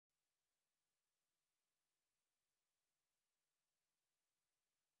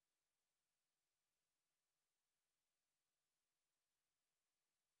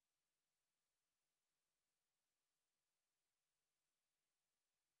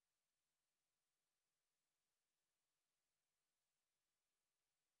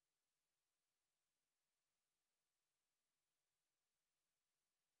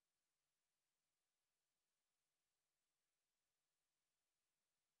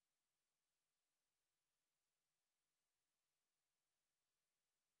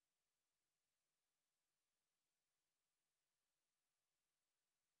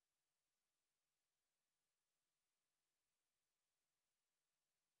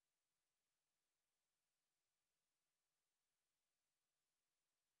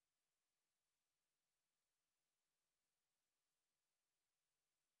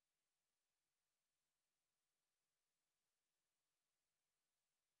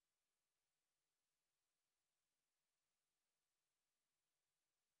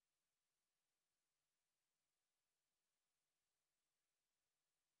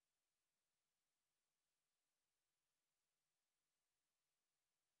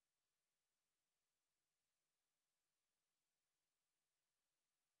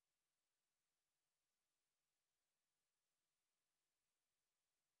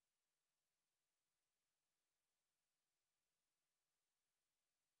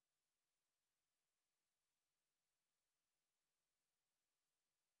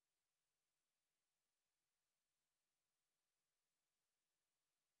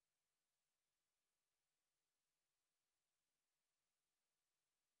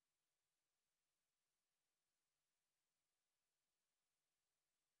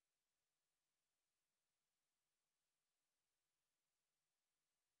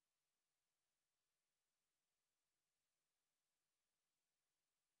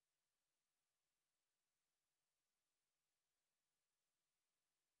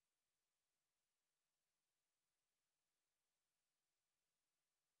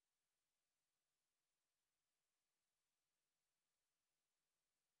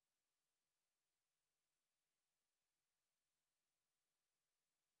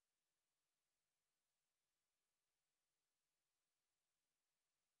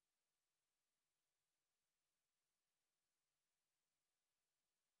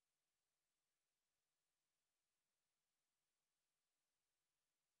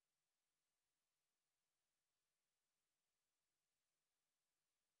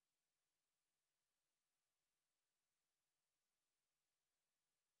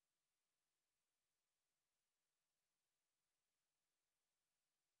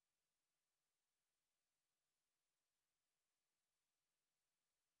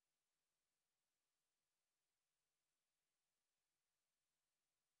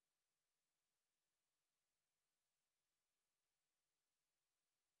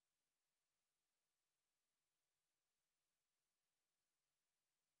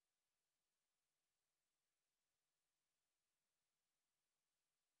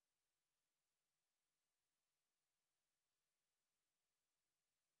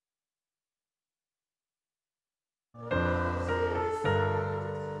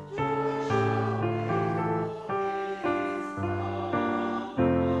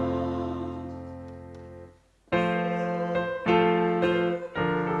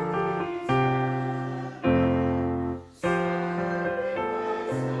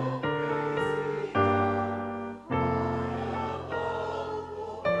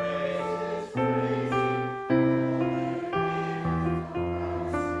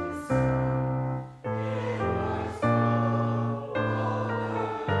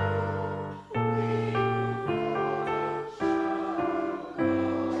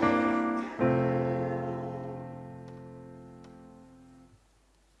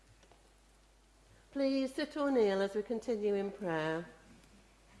Please sit or kneel as we continue in prayer.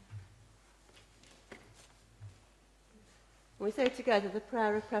 We say together the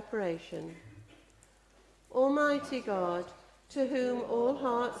prayer of preparation. Almighty God, to whom all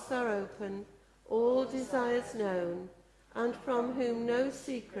hearts are open, all desires known, and from whom no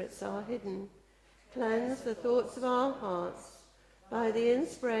secrets are hidden, cleanse the thoughts of our hearts by the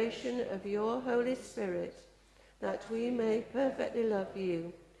inspiration of your Holy Spirit, that we may perfectly love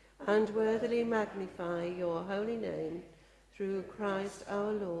you and worthily magnify your holy name, through Christ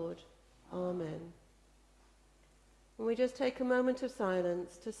our Lord. Amen. And we just take a moment of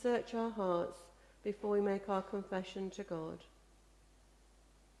silence to search our hearts before we make our confession to God.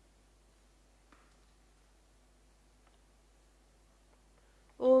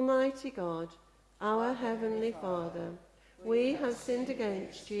 Almighty God, our heavenly Father, we have sinned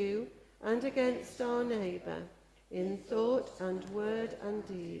against you and against our neighbour, in thought and word and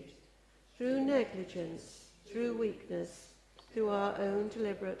deed, through negligence, through weakness, through our own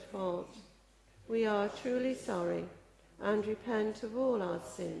deliberate fault. We are truly sorry and repent of all our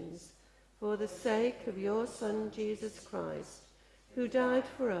sins, for the sake of your Son, Jesus Christ, who died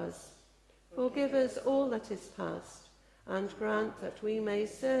for us. Forgive us all that is past, and grant that we may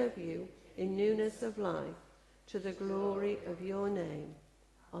serve you in newness of life, to the glory of your name.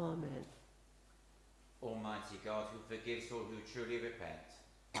 Amen. Almighty God, who forgives all who truly repent,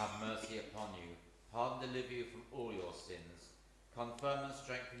 have mercy upon you, pardon and deliver you from all your sins, confirm and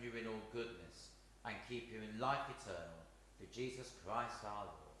strengthen you in all goodness, and keep you in life eternal, through Jesus Christ our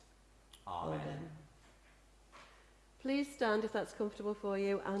Lord. Amen. Amen. Please stand if that's comfortable for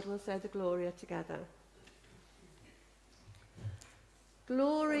you, and we'll say the Gloria together.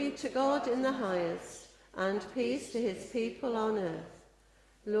 Glory to God in the highest, and peace to his people on earth.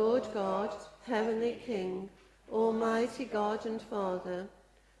 Lord God, heavenly King, almighty God and Father,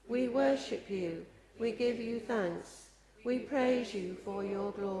 we worship you, we give you thanks, we praise you for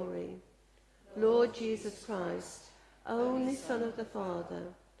your glory. Lord Jesus Christ, only Son of the Father,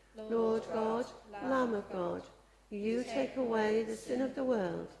 Lord God, Lamb of God, you take away the sin of the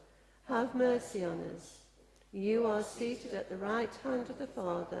world, have mercy on us. You are seated at the right hand of the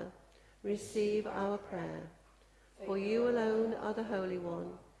Father, receive our prayer. For you alone are the Holy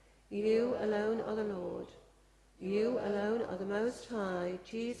One, you alone are the Lord, you alone are the Most High,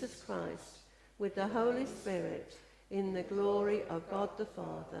 Jesus Christ, with the Holy Spirit, in the glory of God the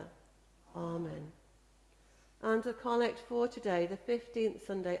Father. Amen. And a collect for today, the 15th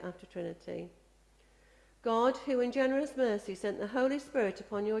Sunday after Trinity. God, who in generous mercy sent the Holy Spirit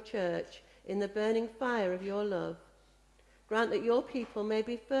upon your church in the burning fire of your love, grant that your people may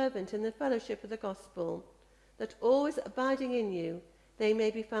be fervent in the fellowship of the gospel, that always abiding in you, they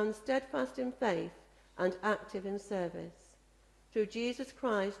may be found steadfast in faith and active in service. Through Jesus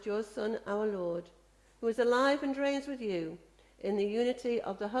Christ, your Son, our Lord, who is alive and reigns with you in the unity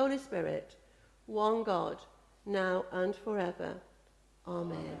of the Holy Spirit, one God, now and forever.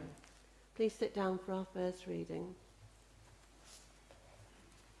 Amen. Please sit down for our first reading.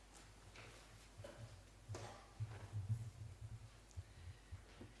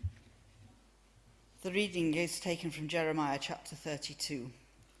 The reading is taken from Jeremiah chapter 32.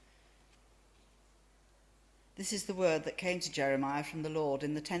 This is the word that came to Jeremiah from the Lord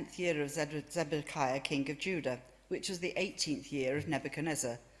in the 10th year of Zedekiah, king of Judah, which was the 18th year of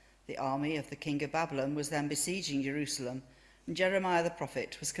Nebuchadnezzar. The army of the king of Babylon was then besieging Jerusalem, and Jeremiah the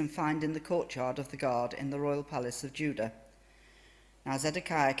prophet was confined in the courtyard of the guard in the royal palace of Judah. Now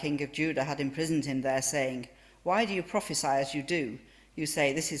Zedekiah, king of Judah, had imprisoned him there, saying, "Why do you prophesy as you do? You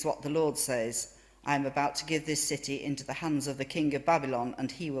say, 'This is what the Lord says. I am about to give this city into the hands of the king of Babylon,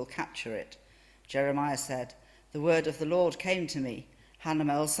 and he will capture it.' Jeremiah said, 'The word of the Lord came to me.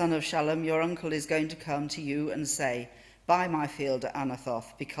 Hanamel, son of Shallum, your uncle, is going to come to you and say, "Buy my field at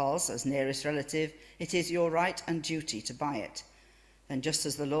Anathoth, because, as nearest relative, it is your right and duty to buy it." Then, just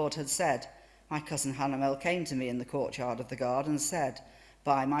as the Lord had said, my cousin Hanamel came to me in the courtyard of the guard and said,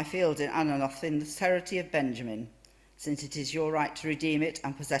 "Buy my field in Anathoth in the territory of Benjamin. Since it is your right to redeem it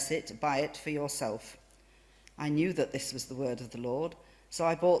and possess it, buy it for yourself." I knew that this was the word of the Lord, so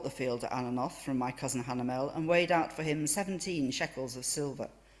I bought the field at Anathoth from my cousin Hanamel and weighed out for him 17 shekels of silver.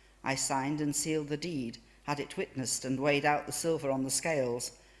 I signed and sealed the deed, had it witnessed, and weighed out the silver on the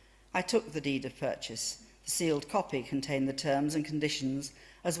scales. I took the deed of purchase. The sealed copy contained the terms and conditions,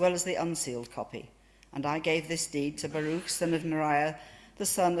 as well as the unsealed copy. And I gave this deed to Baruch, son of Neriah, the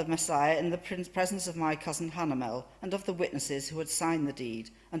son of Messiah, in the presence of my cousin Hanamel, and of the witnesses who had signed the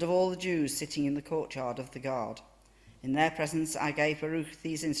deed, and of all the Jews sitting in the courtyard of the guard. In their presence I gave Baruch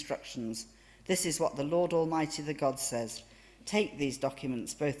these instructions. "This is what the Lord Almighty, the God, says. Take these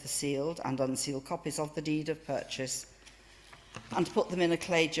documents, both the sealed and unsealed copies of the deed of purchase, and put them in a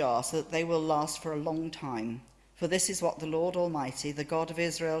clay jar so that they will last for a long time. For this is what the Lord Almighty, the God of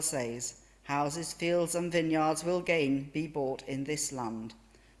Israel, says: houses, fields and vineyards will again be bought in this land.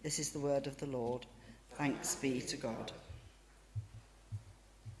 This is the word of the Lord. Thanks be to God.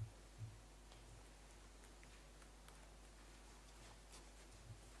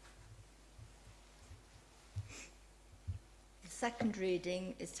 The second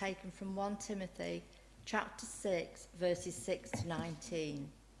reading is taken from 1 Timothy chapter 6, verses 6 to 19.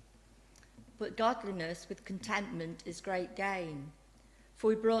 But godliness with contentment is great gain, for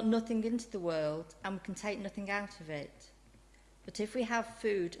we brought nothing into the world, and we can take nothing out of it. But if we have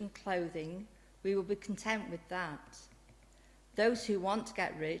food and clothing, we will be content with that. Those who want to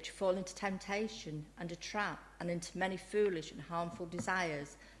get rich fall into temptation and a trap, and into many foolish and harmful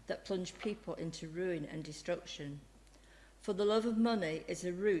desires that plunge people into ruin and destruction. For the love of money is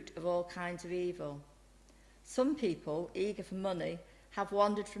the root of all kinds of evil. Some people, eager for money, have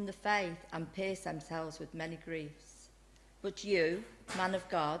wandered from the faith and pierced themselves with many griefs. But you, man of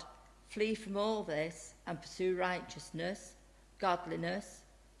God, flee from all this and pursue righteousness, godliness,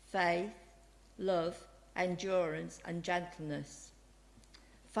 faith, love, endurance, and gentleness.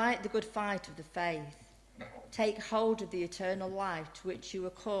 Fight the good fight of the faith. Take hold of the eternal life to which you were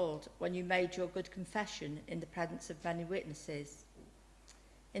called when you made your good confession in the presence of many witnesses.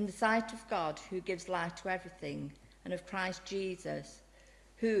 In the sight of God, who gives life to everything, and of Christ Jesus,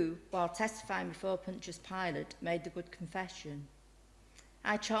 who, while testifying before Pontius Pilate, made the good confession.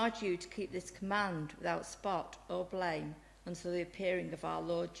 I charge you to keep this command without spot or blame until the appearing of our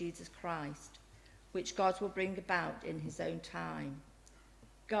Lord Jesus Christ, which God will bring about in his own time.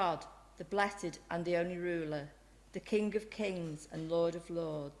 God, the blessed and the only ruler, the King of kings and Lord of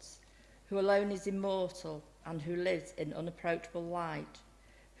lords, who alone is immortal and who lives in unapproachable light,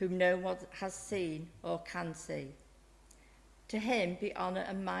 whom no one has seen or can see. To him be honour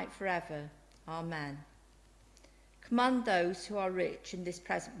and might forever. Amen. Command those who are rich in this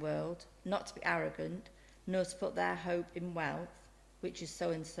present world not to be arrogant, nor to put their hope in wealth, which is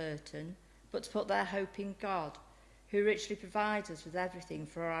so uncertain, but to put their hope in God, who richly provides us with everything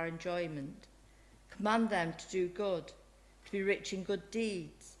for our enjoyment. Command them to do good, to be rich in good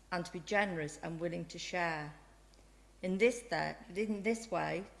deeds, and to be generous and willing to share. In this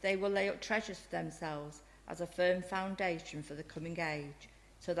way, they will lay up treasures for themselves as a firm foundation for the coming age,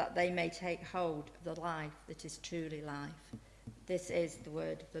 so that they may take hold of the life that is truly life. This is the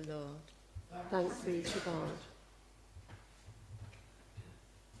word of the Lord. Thanks be to God.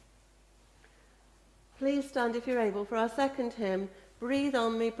 Please stand if you're able for our second hymn, Breathe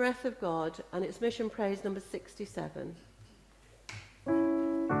on Me, Breath of God, and it's Mission Praise number 67.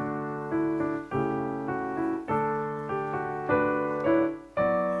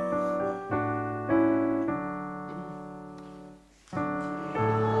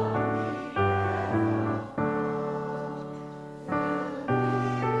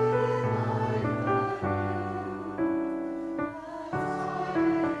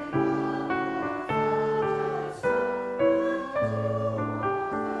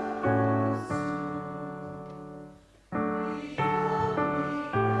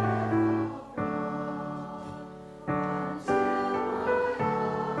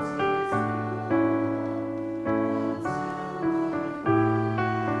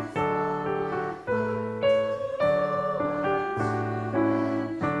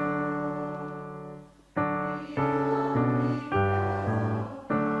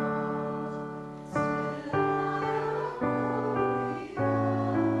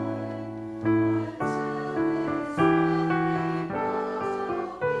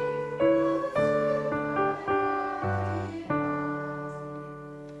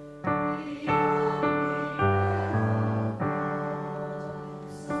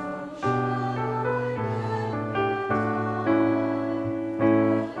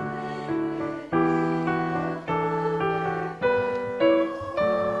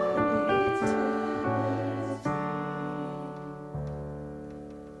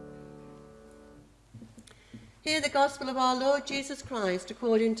 Hear the gospel of our Lord Jesus Christ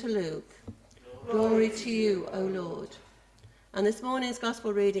according to Luke. Glory to you, O Lord. And this morning's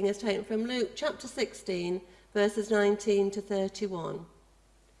gospel reading is taken from Luke chapter 16, verses 19 to 31.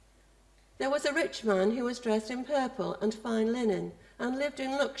 There was a rich man who was dressed in purple and fine linen and lived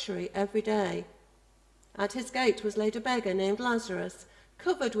in luxury every day. At his gate was laid a beggar named Lazarus,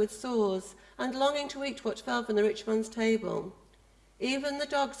 covered with sores and longing to eat what fell from the rich man's table. Even the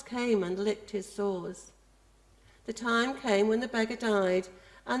dogs came and licked his sores. The time came when the beggar died,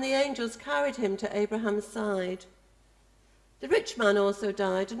 and the angels carried him to Abraham's side. The rich man also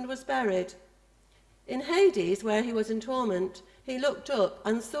died and was buried. In Hades, where he was in torment, he looked up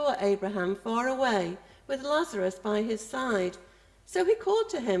and saw Abraham far away, with Lazarus by his side. So he called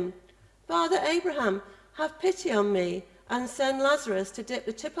to him, "Father Abraham, have pity on me, and send Lazarus to dip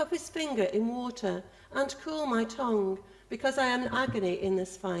the tip of his finger in water and cool my tongue, because I am in agony in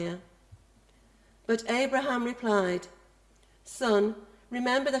this fire." But Abraham replied, "Son,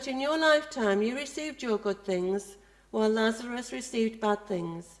 remember that in your lifetime you received your good things, while Lazarus received bad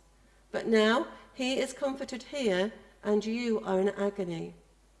things. But now he is comforted here, and you are in agony.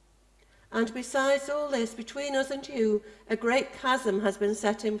 And besides all this, between us and you, a great chasm has been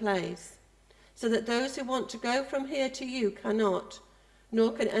set in place, so that those who want to go from here to you cannot,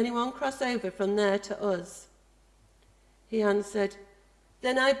 nor can anyone cross over from there to us." He answered,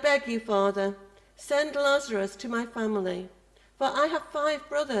 "Then I beg you, Father, send Lazarus to my family, for I have 5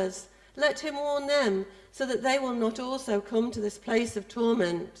 brothers. Let him warn them, so that they will not also come to this place of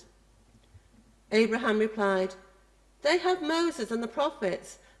torment." Abraham replied, "They have Moses and the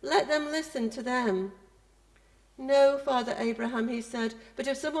prophets. Let them listen to them." "No, Father Abraham," he said, "but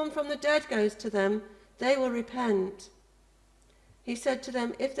if someone from the dead goes to them, they will repent." He said to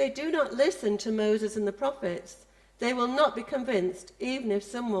them, "If they do not listen to Moses and the prophets, they will not be convinced, even if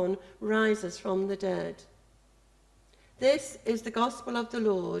someone rises from the dead." This is the gospel of the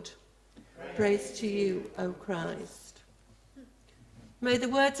Lord. Praise to you, O Christ. May the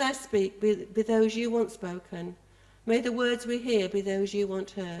words I speak be those you want spoken. May the words we hear be those you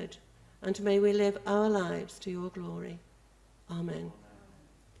want heard. And may we live our lives to your glory. Amen.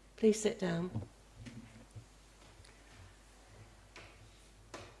 Please sit down.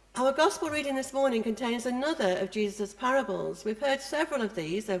 Our gospel reading this morning contains another of Jesus' parables. We've heard several of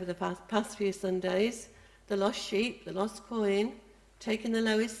these over the past few Sundays: the lost sheep, the lost coin, taking the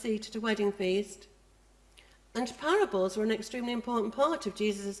lowest seat at a wedding feast. And parables were an extremely important part of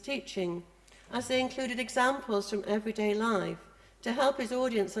Jesus' teaching, as they included examples from everyday life to help his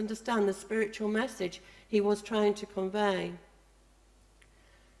audience understand the spiritual message he was trying to convey.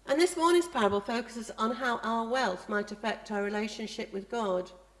 And this morning's parable focuses on how our wealth might affect our relationship with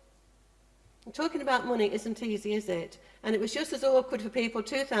God. And talking about money isn't easy, is it? And it was just as awkward for people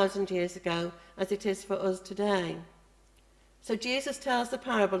 2,000 years ago as it is for us today. So Jesus tells the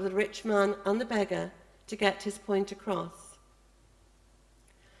parable of the rich man and the beggar to get his point across.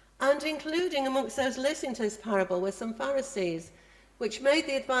 And including amongst those listening to this parable were some Pharisees, which made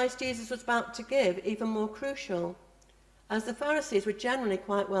the advice Jesus was about to give even more crucial, as the Pharisees were generally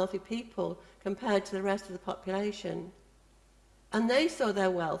quite wealthy people compared to the rest of the population. And they saw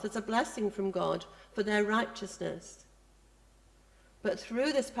their wealth as a blessing from God for their righteousness. But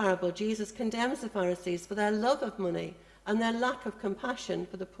through this parable, Jesus condemns the Pharisees for their love of money and their lack of compassion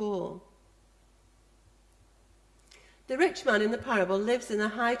for the poor. The rich man in the parable lives in the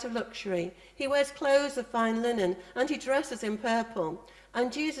height of luxury. He wears clothes of fine linen and he dresses in purple.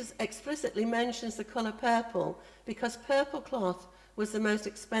 And Jesus explicitly mentions the colour purple because purple cloth was the most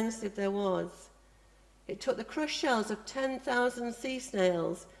expensive there was. It took the crushed shells of 10,000 sea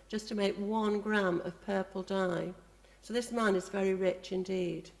snails just to make 1 gram of purple dye. So this man is very rich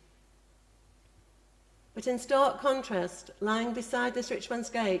indeed. But in stark contrast, lying beside this rich man's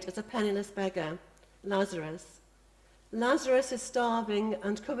gate is a penniless beggar, Lazarus. Lazarus is starving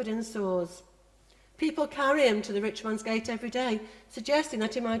and covered in sores. People carry him to the rich man's gate every day, suggesting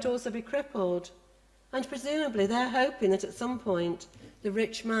that he might also be crippled. And presumably they're hoping that at some point the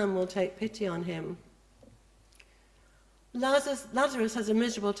rich man will take pity on him. Lazarus has a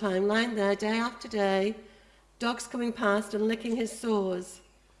miserable time lying there day after day, dogs coming past and licking his sores.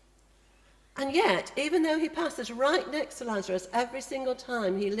 And yet, even though he passes right next to Lazarus every single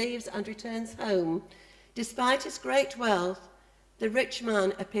time he leaves and returns home, despite his great wealth, the rich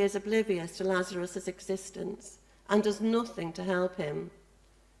man appears oblivious to Lazarus' existence and does nothing to help him.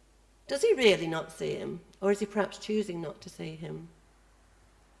 Does he really not see him, or is he perhaps choosing not to see him?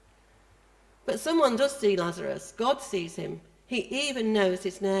 But someone does see Lazarus. God sees him. He even knows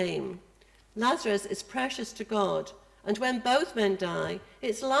his name. Lazarus is precious to God, and when both men die,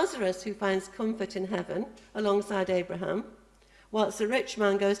 it's Lazarus who finds comfort in heaven alongside Abraham, whilst the rich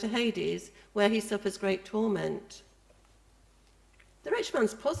man goes to Hades, where he suffers great torment. The rich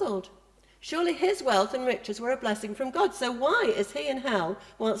man's puzzled. Surely his wealth and riches were a blessing from God, so why is he in hell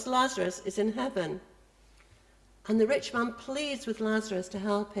whilst Lazarus is in heaven? And the rich man pleads with Lazarus to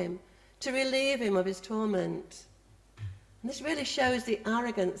help him, to relieve him of his torment. And this really shows the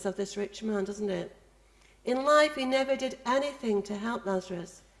arrogance of this rich man, doesn't it? In life, he never did anything to help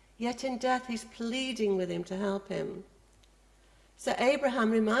Lazarus, yet in death he's pleading with him to help him. So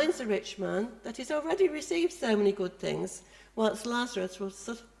Abraham reminds the rich man that he's already received so many good things whilst Lazarus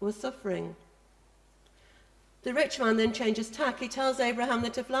was suffering. The rich man then changes tack. He tells Abraham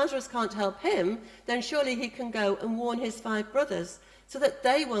that if Lazarus can't help him, then surely he can go and warn his 5 brothers so that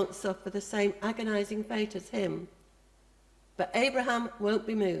they won't suffer the same agonizing fate as him. But Abraham won't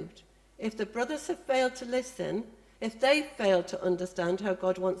be moved. If the brothers have failed to listen, if they failed to understand how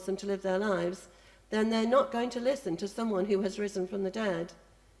God wants them to live their lives, then they're not going to listen to someone who has risen from the dead.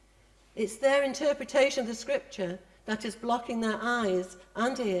 It's their interpretation of the scripture that is blocking their eyes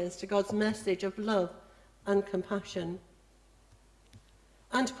and ears to God's message of love and compassion.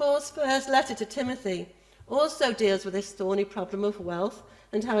 And Paul's first letter to Timothy also deals with this thorny problem of wealth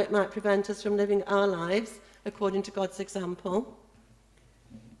and how it might prevent us from living our lives according to God's example.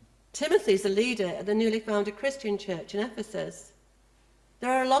 Timothy's a leader at the newly founded Christian church in Ephesus.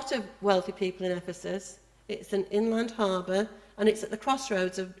 There are a lot of wealthy people in Ephesus. It's an inland harbour and it's at the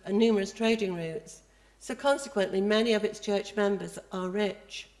crossroads of numerous trading routes. So consequently, many of its church members are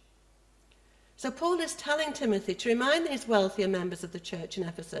rich. So Paul is telling Timothy to remind these wealthier members of the church in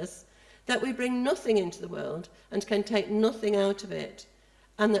Ephesus that we bring nothing into the world and can take nothing out of it,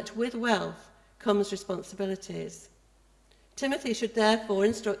 and that with wealth comes responsibilities. Timothy should therefore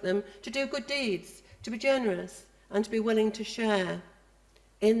instruct them to do good deeds, to be generous, and to be willing to share.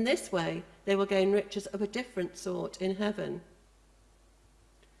 In this way, they will gain riches of a different sort in heaven.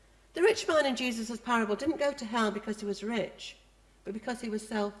 The rich man in Jesus' parable didn't go to hell because he was rich, but because he was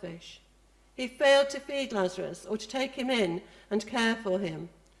selfish. He failed to feed Lazarus or to take him in and care for him.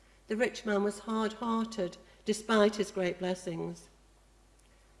 The rich man was hard-hearted despite his great blessings.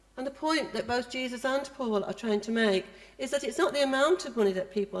 And the point that both Jesus and Paul are trying to make is that it's not the amount of money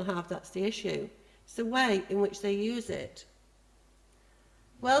that people have that's the issue. It's the way in which they use it.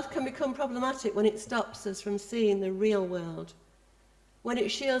 Wealth can become problematic when it stops us from seeing the real world, when it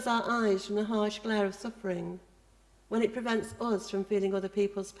shields our eyes from the harsh glare of suffering, when it prevents us from feeling other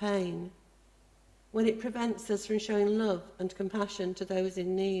people's pain, when it prevents us from showing love and compassion to those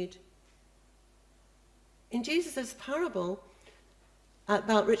in need. In Jesus' parable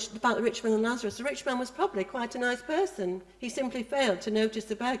about the rich man and Lazarus, the rich man was probably quite a nice person. He simply failed to notice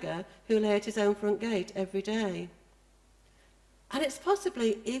the beggar who lay at his own front gate every day. And it's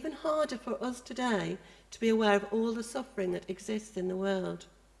possibly even harder for us today to be aware of all the suffering that exists in the world.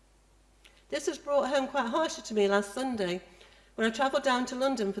 This was brought home quite harshly to me last Sunday when I travelled down to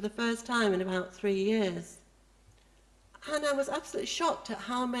London for the first time in about 3 years. And I was absolutely shocked at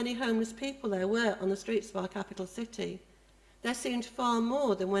how many homeless people there were on the streets of our capital city. There seemed far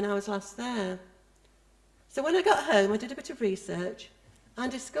more than when I was last there. So when I got home, I did a bit of research and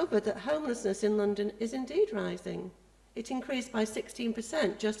discovered that homelessness in London is indeed rising. It increased by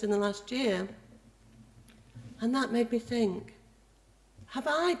 16% just in the last year. And that made me think, have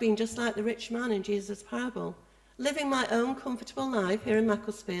I been just like the rich man in Jesus' parable, living my own comfortable life here in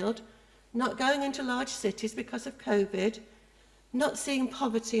Macclesfield, not going into large cities because of COVID, not seeing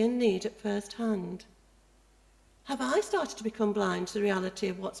poverty and need at first hand? Have I started to become blind to the reality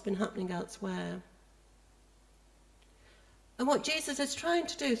of what's been happening elsewhere? And what Jesus is trying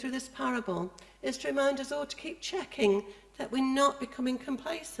to do through this parable is to remind us all to keep checking that we're not becoming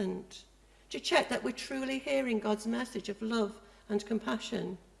complacent, to check that we're truly hearing God's message of love and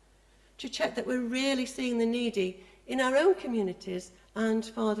compassion, to check that we're really seeing the needy in our own communities and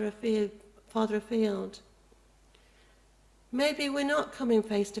farther afield. Maybe we're not coming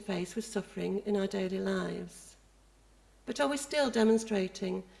face to face with suffering in our daily lives, but are we still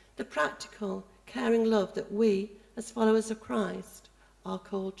demonstrating the practical, caring love that we, as followers of Christ, are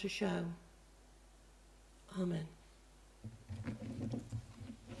called to show? Amen.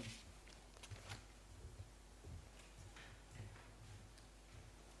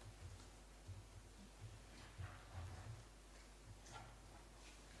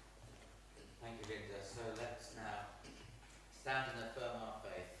 Thank you, Linda. So let's now stand and affirm our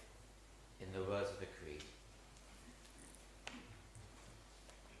faith in the words of the Creed.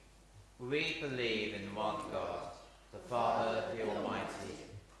 We believe in one God, the Father, the Almighty,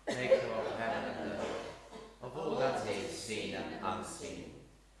 maker of heaven and earth, of all that is seen and unseen.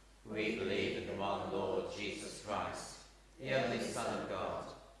 We believe in the one Lord Jesus Christ, the only Son of God,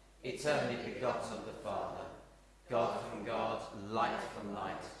 eternally begotten of the Father, God from God, light from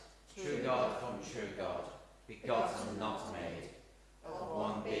light, true God from true God, begotten, not made, of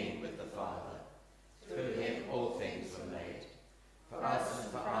one being with the Father. Through him all things were made. For us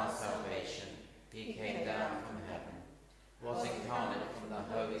and for our salvation, he came down from heaven, was incarnate from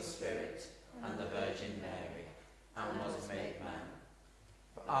the Holy Spirit and the Virgin Mary, and was made man.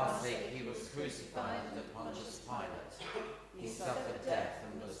 For our sake he was crucified under Pontius Pilate. He suffered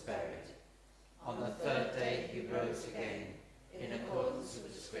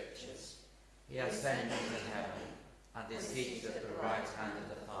He ascended into heaven and is seated at the right hand of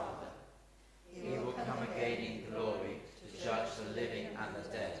the Father. He will come again in glory to judge the living and the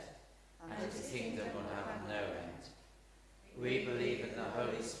dead, and his kingdom will have no end. We believe in the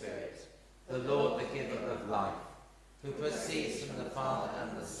Holy Spirit, the Lord, the giver of life, who proceeds from the Father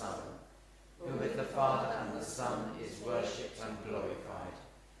and the Son, who with the Father and the Son is worshipped and glorified,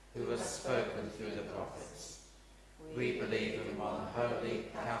 who has spoken through the prophets. We believe in one holy,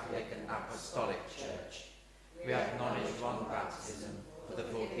 Catholic and Apostolic Church. We acknowledge one baptism for the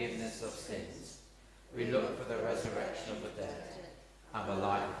forgiveness of sins. We look for the resurrection of the dead and the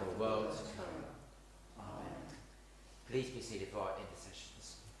life of the world to come. Amen. Please be seated for our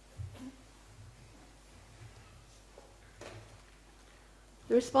intercessions.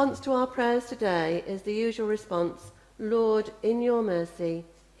 The response to our prayers today is the usual response: Lord, in your mercy,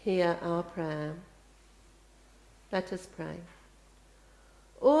 hear our prayer. Let us pray.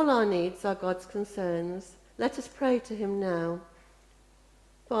 All our needs are God's concerns. Let us pray to him now.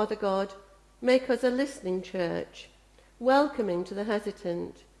 Father God, make us a listening church, welcoming to the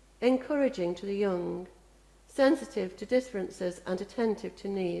hesitant, encouraging to the young, sensitive to differences and attentive to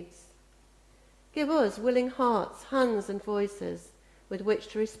needs. Give us willing hearts, hands and voices with which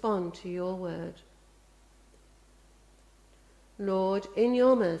to respond to your word. Lord, in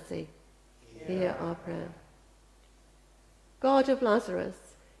your mercy, hear our prayer. God of Lazarus,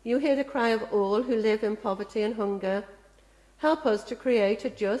 you hear the cry of all who live in poverty and hunger. Help us to create a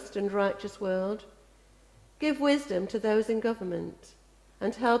just and righteous world. Give wisdom to those in government,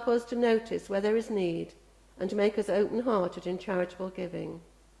 and help us to notice where there is need, and make us open-hearted in charitable giving.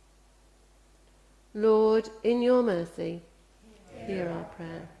 Lord, in your mercy, hear our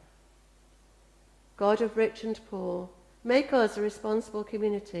prayer. God of rich and poor, make us a responsible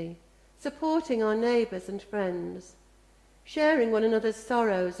community, supporting our neighbours and friends, sharing one another's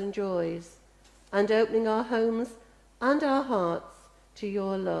sorrows and joys, and opening our homes and our hearts to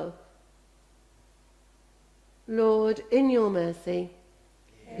your love. Lord, in your mercy,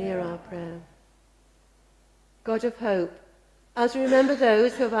 hear our prayer. God of hope, as we remember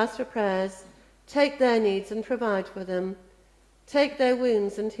those who have asked for prayers, take their needs and provide for them. Take their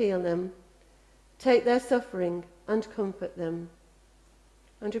wounds and heal them. Take their suffering and comfort them.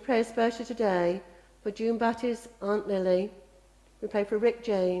 And we pray especially today for June Batty's Aunt Lily. We pray for Rick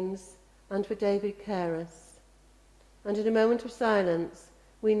James and for David Carus. And in a moment of silence,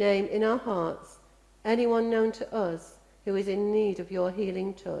 we name in our hearts anyone known to us who is in need of your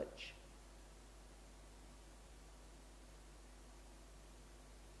healing touch.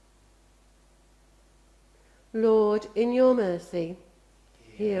 Lord, in your mercy,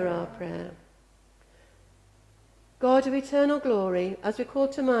 hear our prayer. God of eternal glory, as we call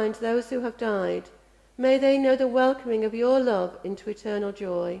to mind those who have died, may they know the welcoming of your love into eternal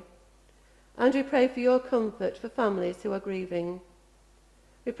joy. And we pray for your comfort for families who are grieving.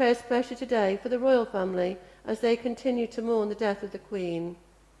 We pray especially today for the royal family as they continue to mourn the death of the Queen.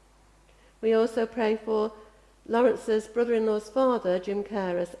 We also pray for Lawrence's brother-in-law's father, Jim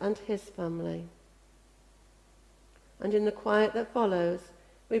Carus, and his family. And in the quiet that follows,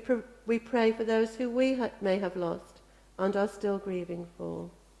 we pray for those who we may have lost and are still grieving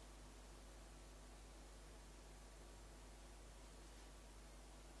for.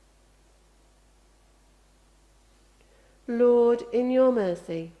 Lord, in your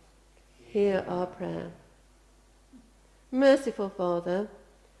mercy, hear our prayer. Merciful Father,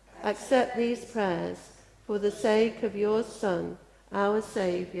 accept these prayers for the sake of your Son, our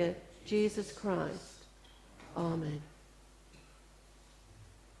Saviour, Jesus Christ. Amen.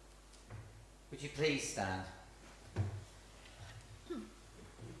 Would you please stand?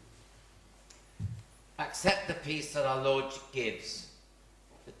 Accept the peace that our Lord gives.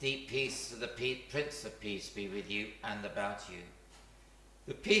 The deep peace of the Prince of Peace be with you and about you.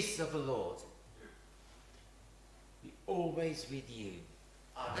 The peace of the Lord be always with you.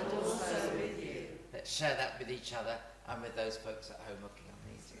 And also with you. Let's share that with each other and with those folks at home looking on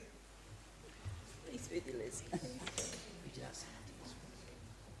these. Peace with you, Liz. We do that sound.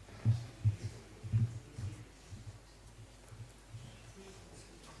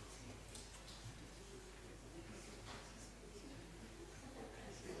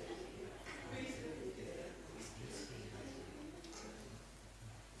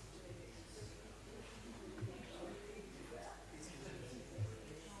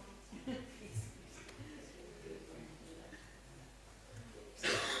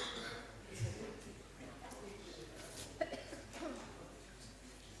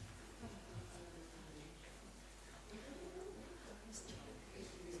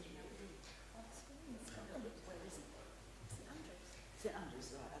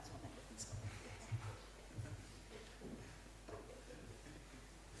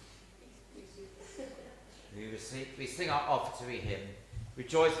 we sing our offertory hymn,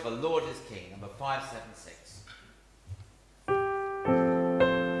 Rejoice for the Lord is King, number 576.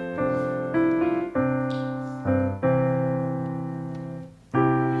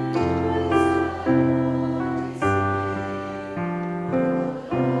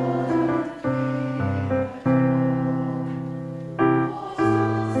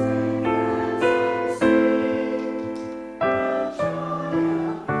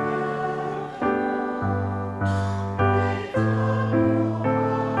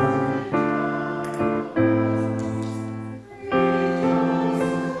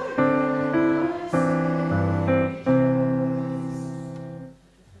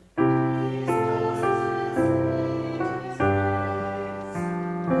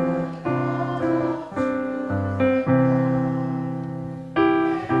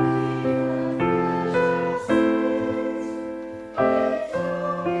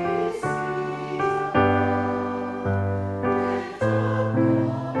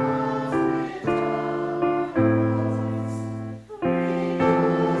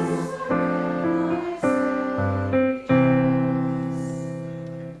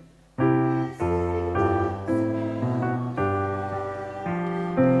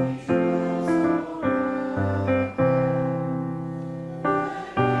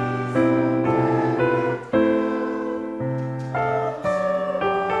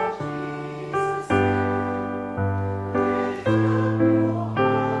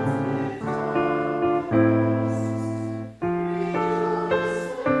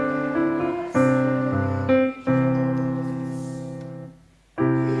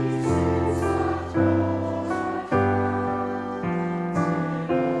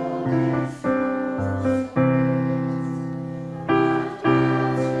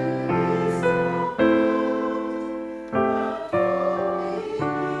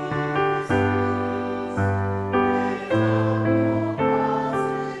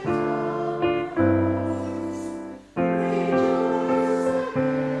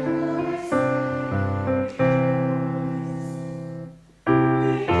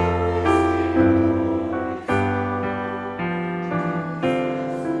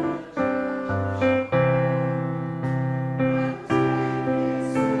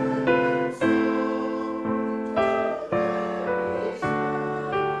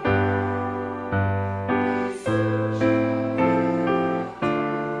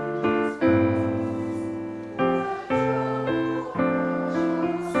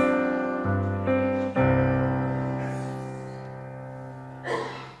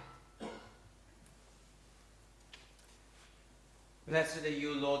 Blessed are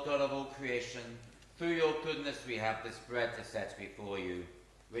you, Lord God of all creation. Through your goodness we have this bread to set before you,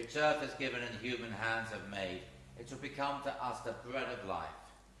 which earth has given and human hands have made. It will become to us the bread of life.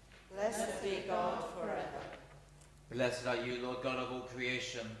 Blessed be God forever. Blessed are you, Lord God of all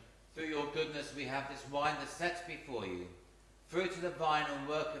creation. Through your goodness we have this wine that sets before you. Fruit of the vine and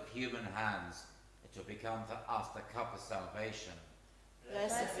work of human hands. It will become to us the cup of salvation.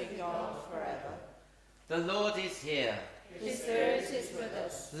 Blessed be God forever. The Lord is here. His Spirit is with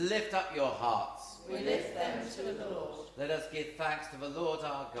us. Lift up your hearts. We lift them to the Lord. Let us give thanks to the Lord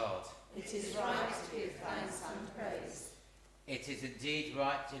our God. It is right to give thanks and praise. It is indeed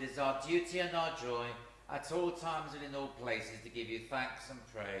right. It is our duty and our joy at all times and in all places to give you thanks and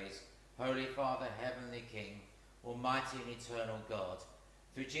praise, Holy Father, Heavenly King, Almighty and eternal God,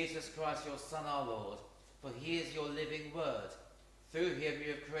 through Jesus Christ, your Son, our Lord, for he is your living word. Through him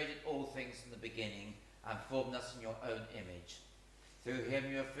you have created all things from the beginning and formed us in your own image. Through him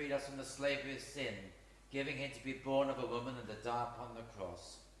you have freed us from the slavery of sin, giving him to be born of a woman and to die upon the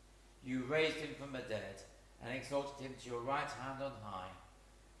cross. You raised him from the dead and exalted him to your right hand on high.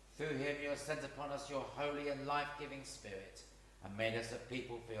 Through him you have sent upon us your holy and life-giving Spirit and made us a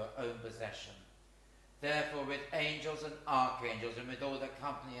people for your own possession. Therefore, with angels and archangels and with all the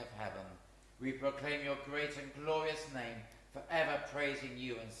company of heaven, we proclaim your great and glorious name, forever praising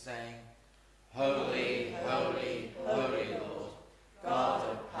you and saying, Holy, holy, holy Lord, God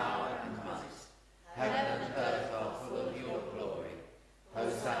of power and might. Heaven and earth are full of your glory.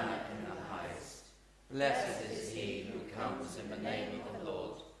 Hosanna in the highest. Blessed is he who comes in the name of the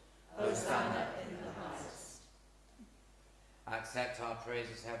Lord. Hosanna in the highest. Accept our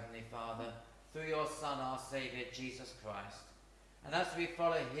praises, Heavenly Father, through your Son, our Saviour, Jesus Christ. And as we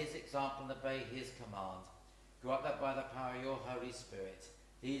follow his example and obey his command, grant that by the power of your Holy Spirit,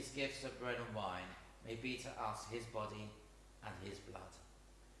 these gifts of bread and wine may be to us his body and his blood,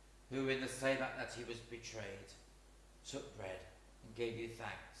 who in the same act that he was betrayed, took bread and gave you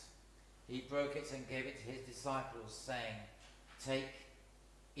thanks. He broke it and gave it to his disciples, saying, Take,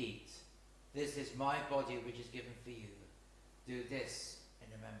 eat, This is my body which is given for you. Do this in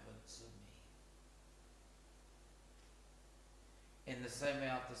remembrance of me. In the same way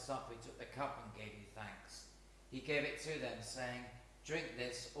after supper he took the cup and gave you thanks. He gave it to them, saying, "Drink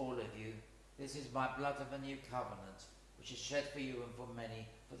this, all of you. This is my blood of a new covenant, which is shed for you and for many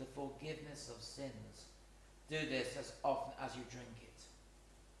for the forgiveness of sins. Do this as often as you drink it,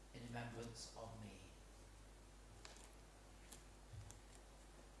 in remembrance of me."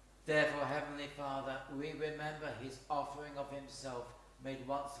 Therefore, Heavenly Father, we remember his offering of himself made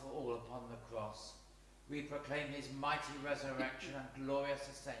once for all upon the cross. We proclaim his mighty resurrection and glorious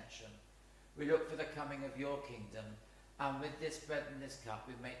ascension. We look for the coming of your kingdom, and with this bread and this cup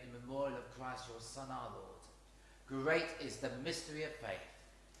we make the memorial of Christ, your Son, our Lord. Great is the mystery of faith.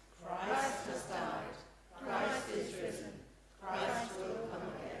 Christ has died. Christ is risen. Christ will come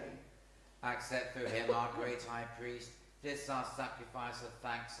again. Accept through him, our great high priest, this our sacrifice of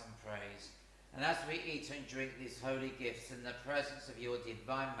thanks and praise. And as we eat and drink these holy gifts in the presence of your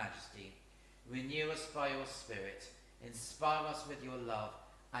divine majesty, renew us by your Spirit, inspire us with your love,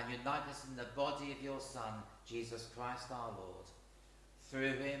 and unite us in the body of your Son, Jesus Christ our Lord.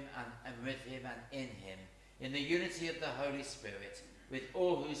 Through him and with him and in him, in the unity of the Holy Spirit, with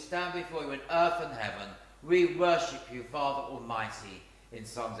all who stand before you in earth and heaven, we worship you, Father Almighty, in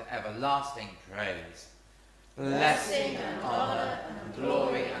songs of everlasting praise. Blessing and honour and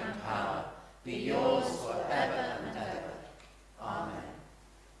glory and power be yours forever and ever. Amen.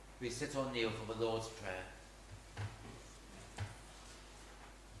 We sit or kneel for the Lord's Prayer.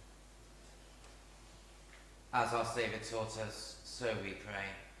 As our Saviour taught us, so we pray.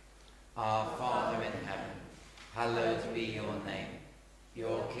 Our Father in heaven, hallowed be your name.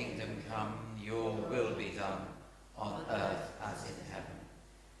 Your kingdom come, your will be done, on earth as in heaven.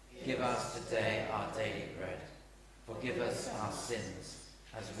 Give us today our daily bread. Forgive us our sins,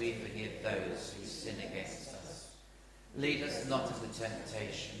 as we forgive those who sin against us. Lead us not into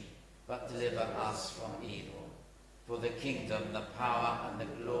temptation, but deliver us from evil. For the kingdom, the power, and the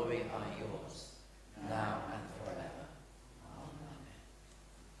glory are yours, now and forever. Amen.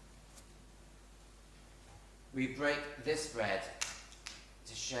 We break this bread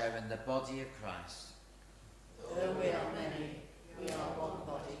to share in the body of Christ. Though we are many, we are one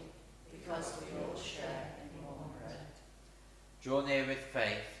body, because we all share in one bread. Draw near with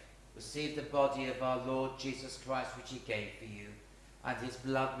faith, receive the body of our Lord Jesus Christ which he gave for you, and his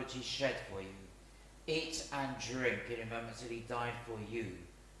blood which he shed for you. Eat and drink in remembrance that he died for you,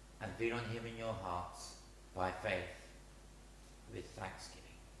 and feel on him in your hearts, by faith, with thanksgiving.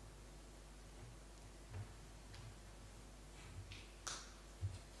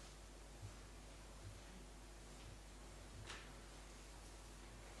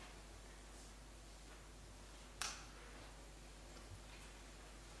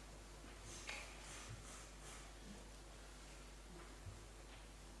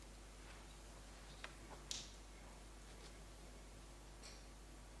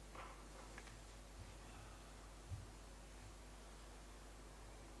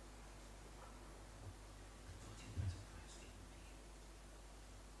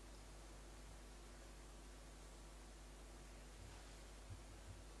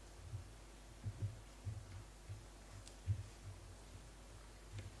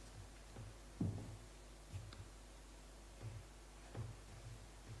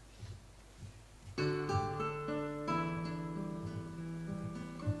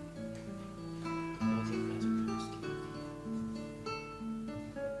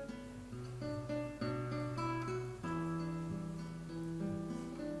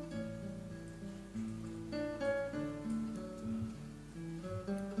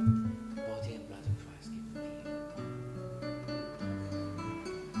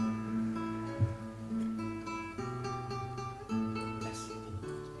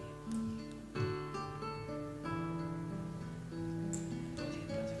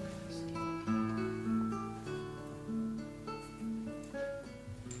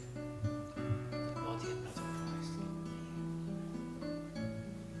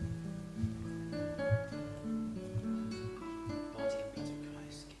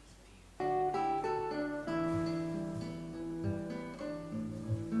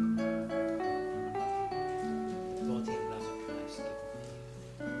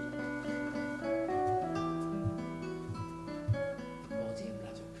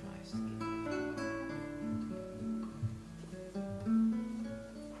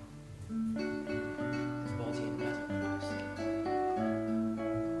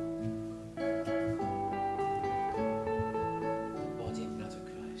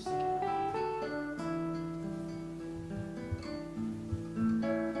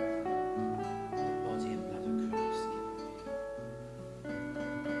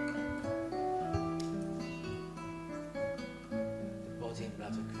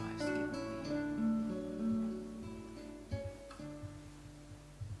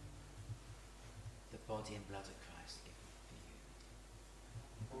 body and blood of Christ given for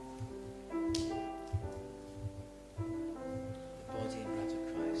you. The body and blood of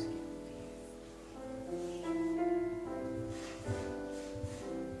Christ given for you.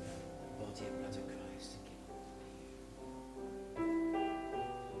 The body and blood of Christ given for you.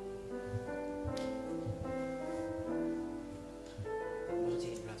 The body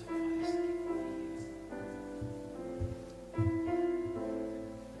and blood of Christ given for you. The body and blood of Christ given for you.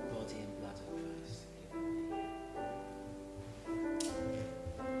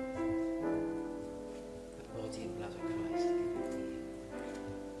 The body and blood of Christ given for you.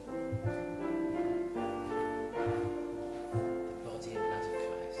 The body and blood of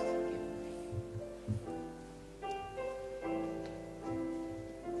Christ given for you.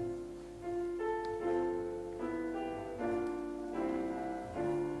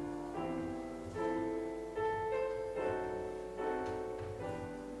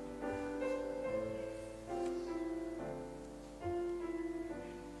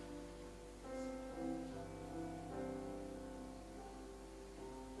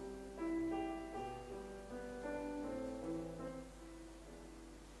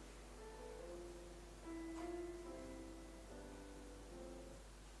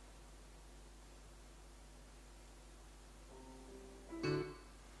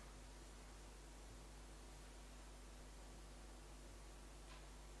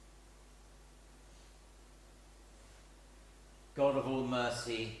 God of all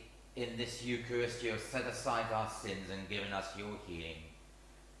mercy, in this Eucharist you have set aside our sins and given us your healing.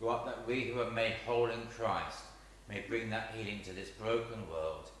 Grant that we who are made whole in Christ may bring that healing to this broken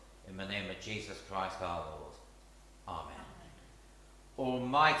world. In the name of Jesus Christ our Lord. Amen.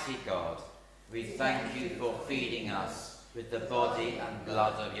 Almighty God, we thank you for feeding us with the body and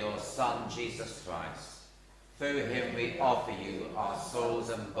blood of your Son, Jesus Christ. Through him we offer you our souls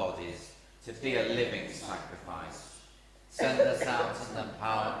and bodies to be a living sacrifice. Send us out in the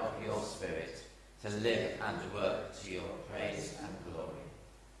power of your Spirit to live and work to your praise and glory.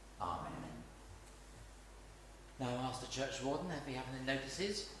 Amen. Now I ask the church warden if we have any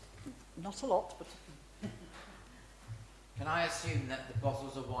notices. Not a lot, but Can I assume that the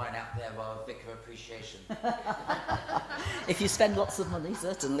bottles of wine out there are vicar appreciation? if you spend lots of money,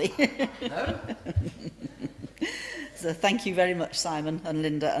 certainly. No? So thank you very much, Simon and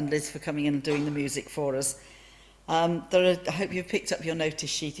Linda and Liz, for coming in and doing the music for us. I hope you've picked up your notice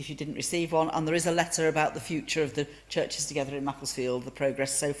sheet if you didn't receive one, and there is a letter about the future of the churches together in Macclesfield, the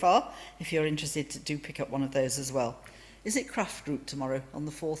progress so far. If you're interested, do pick up one of those as well. Is it craft group tomorrow on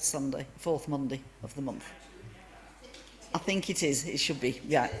the fourth Monday of the month? I think it is. It should be.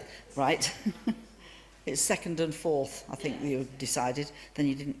 Yeah, right. It's 2nd and 4th, I think you decided. Then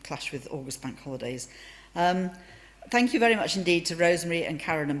you didn't clash with August bank holidays. Thank you very much indeed to Rosemary and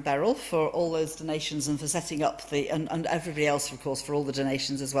Karen and Beryl for all those donations and for setting up and everybody else, of course, for all the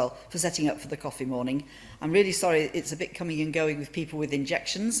donations as well, for setting up for the coffee morning. I'm really sorry it's a bit coming and going with people with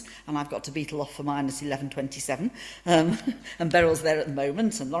injections, and I've got to beetle off for mine at 11:27. And Beryl's there at the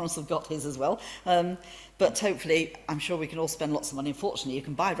moment, and Lawrence have got his as well. But hopefully, I'm sure we can all spend lots of money. Unfortunately, you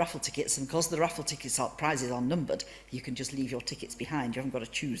can buy raffle tickets, and because the raffle tickets prizes are numbered, you can just leave your tickets behind. You haven't got to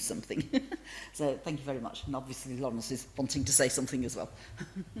choose something. So thank you very much. And obviously, Lawrence is wanting to say something as well.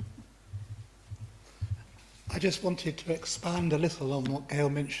 I just wanted to expand a little on what Gail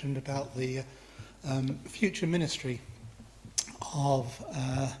mentioned about the future ministry of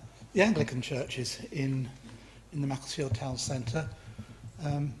the Anglican churches in the Macclesfield Town Centre.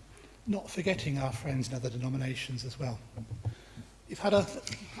 Not forgetting our friends in other denominations as well.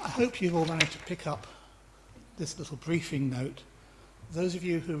 I hope you've all managed to pick up this little briefing note. Those of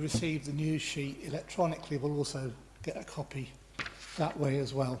you who received the news sheet electronically will also get a copy that way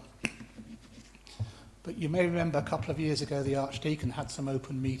as well. But you may remember a couple of years ago the Archdeacon had some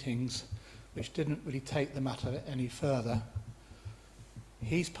open meetings which didn't really take the matter any further.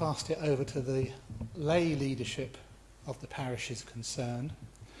 He's passed it over to the lay leadership of the parishes concerned,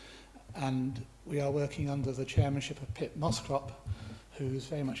 and we are working under the chairmanship of Pip Moscrop, who's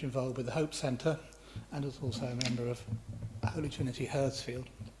very much involved with the Hope Centre and is also a member of Holy Trinity Huddersfield.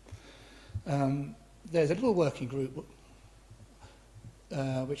 There's a little working group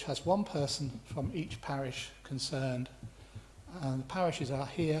which has one person from each parish concerned. The parishes are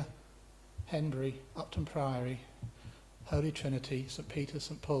here, Henbury, Upton Priory, Holy Trinity, St Peter's,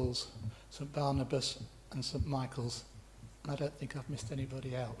 St Paul's, St Barnabas and St Michael's. I don't think I've missed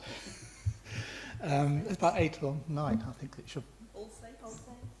anybody out. It's about 8 or 9, I think it should. All Saints.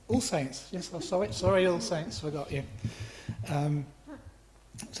 All Saints. Yes, I'm sorry, All Saints, forgot you.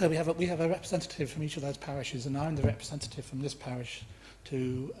 So we have a representative from each of those parishes, and I'm the representative from this parish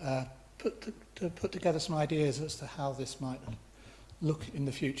to put together some ideas as to how this might look in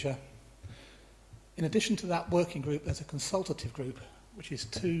the future. In addition to that working group, there's a consultative group, which is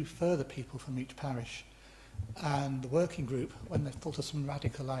 2 further people from each parish. And the working group, when they've thought of some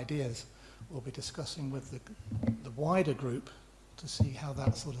radical ideas, will be discussing with the wider group to see how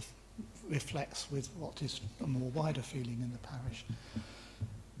that sort of reflects with what is a more wider feeling in the parish.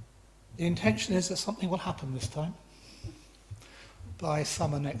 The intention is that something will happen this time by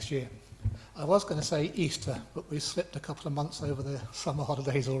summer next year. I was going to say Easter, but we slipped a couple of months over the summer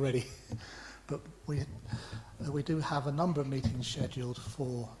holidays already. But we do have a number of meetings scheduled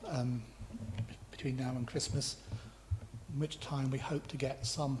for between now and Christmas, in which time we hope to get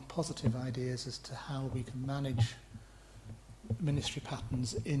some positive ideas as to how we can manage ministry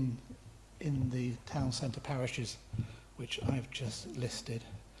patterns in the town centre parishes, which I've just listed.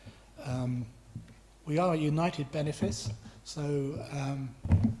 We are a united benefice, so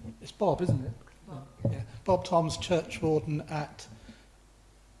it's Bob, isn't it? Bob. Yeah. Bob Tom's church warden at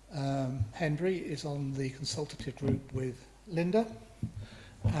Henbury is on the consultative group with Linda,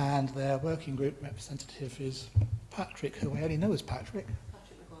 and their working group representative is Patrick, who I only know as Patrick.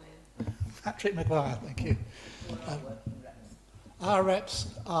 Patrick Maguire, thank you. Our reps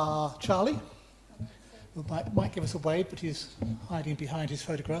are Charlie, who might give us a wave, but he's hiding behind his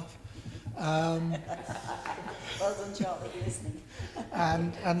photograph. Well done, Charlie, you're listening.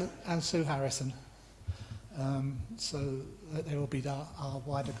 and Sue Harrison. So they will be our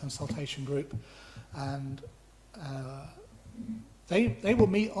wider consultation group, and they will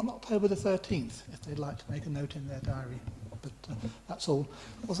meet on October the 13th, if they'd like to make a note in their diary. But that's all.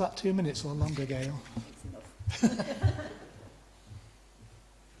 Was that 2 minutes or longer, Gail? It's enough.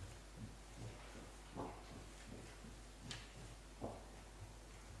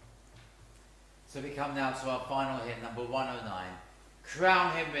 So we come now to our final hymn, number 109.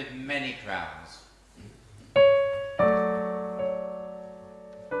 Crown him with many crowns.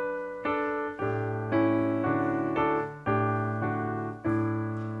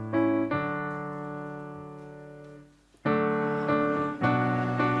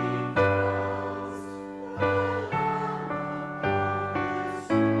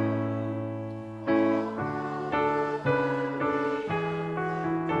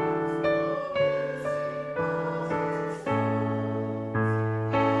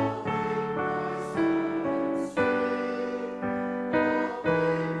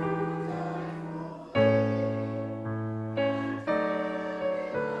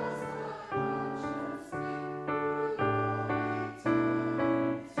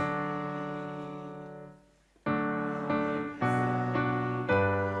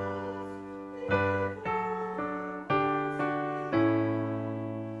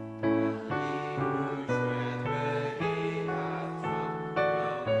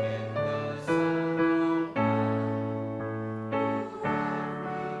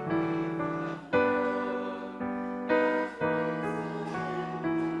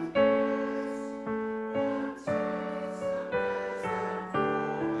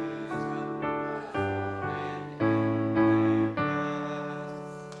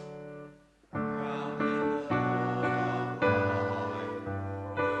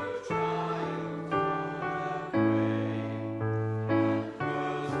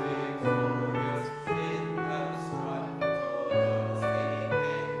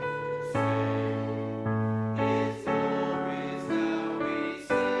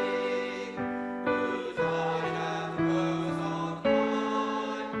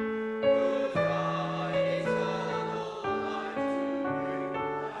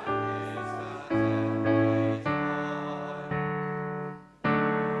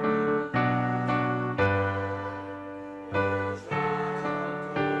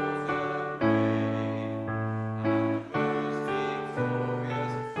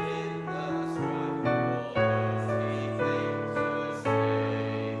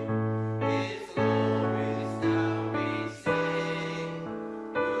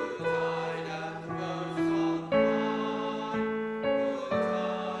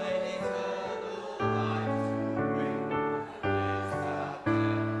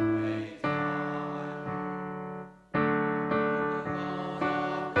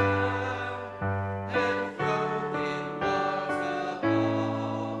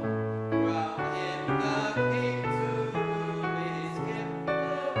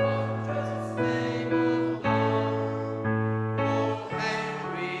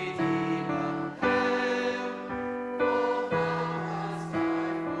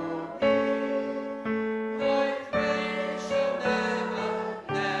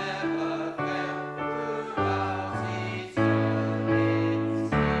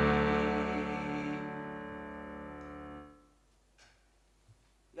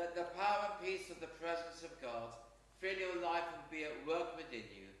 peace of the presence of God fill your life and be at work within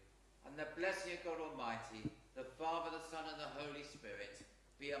you, and the blessing of God Almighty, the Father, the Son, and the Holy Spirit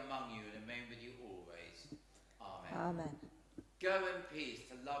be among you and remain with you always. Amen. Amen. Go in peace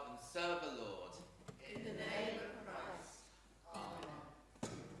to love and serve the Lord. In the name of Christ. Amen.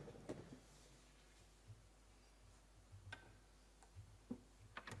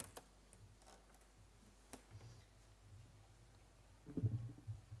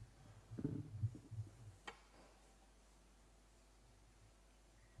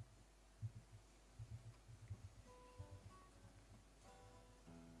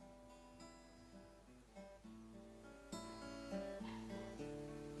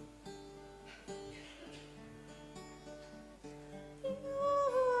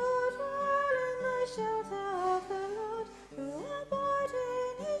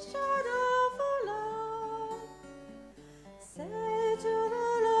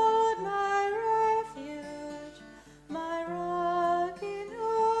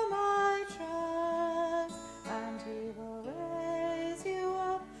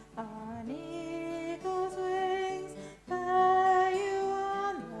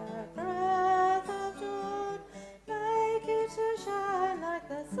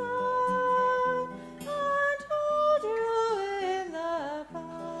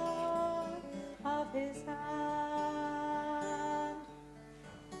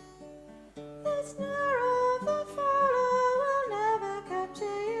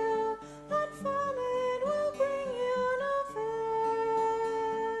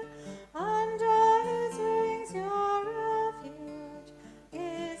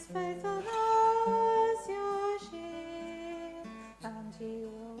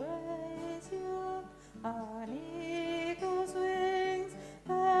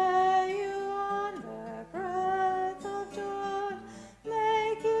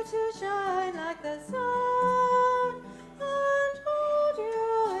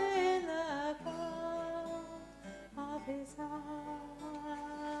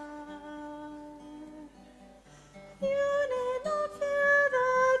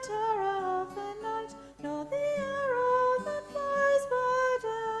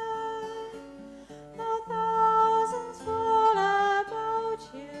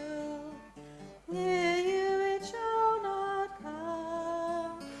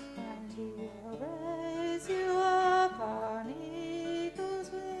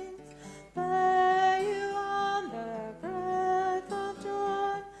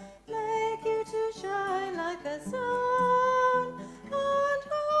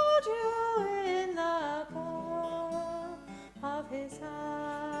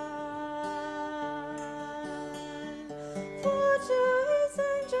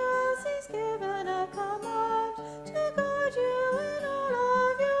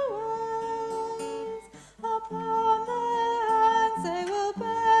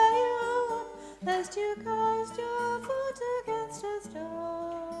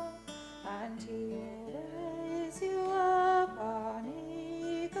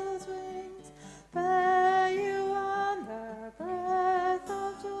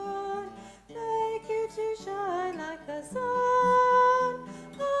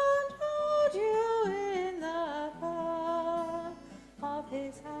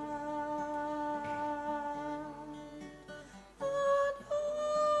 His hand.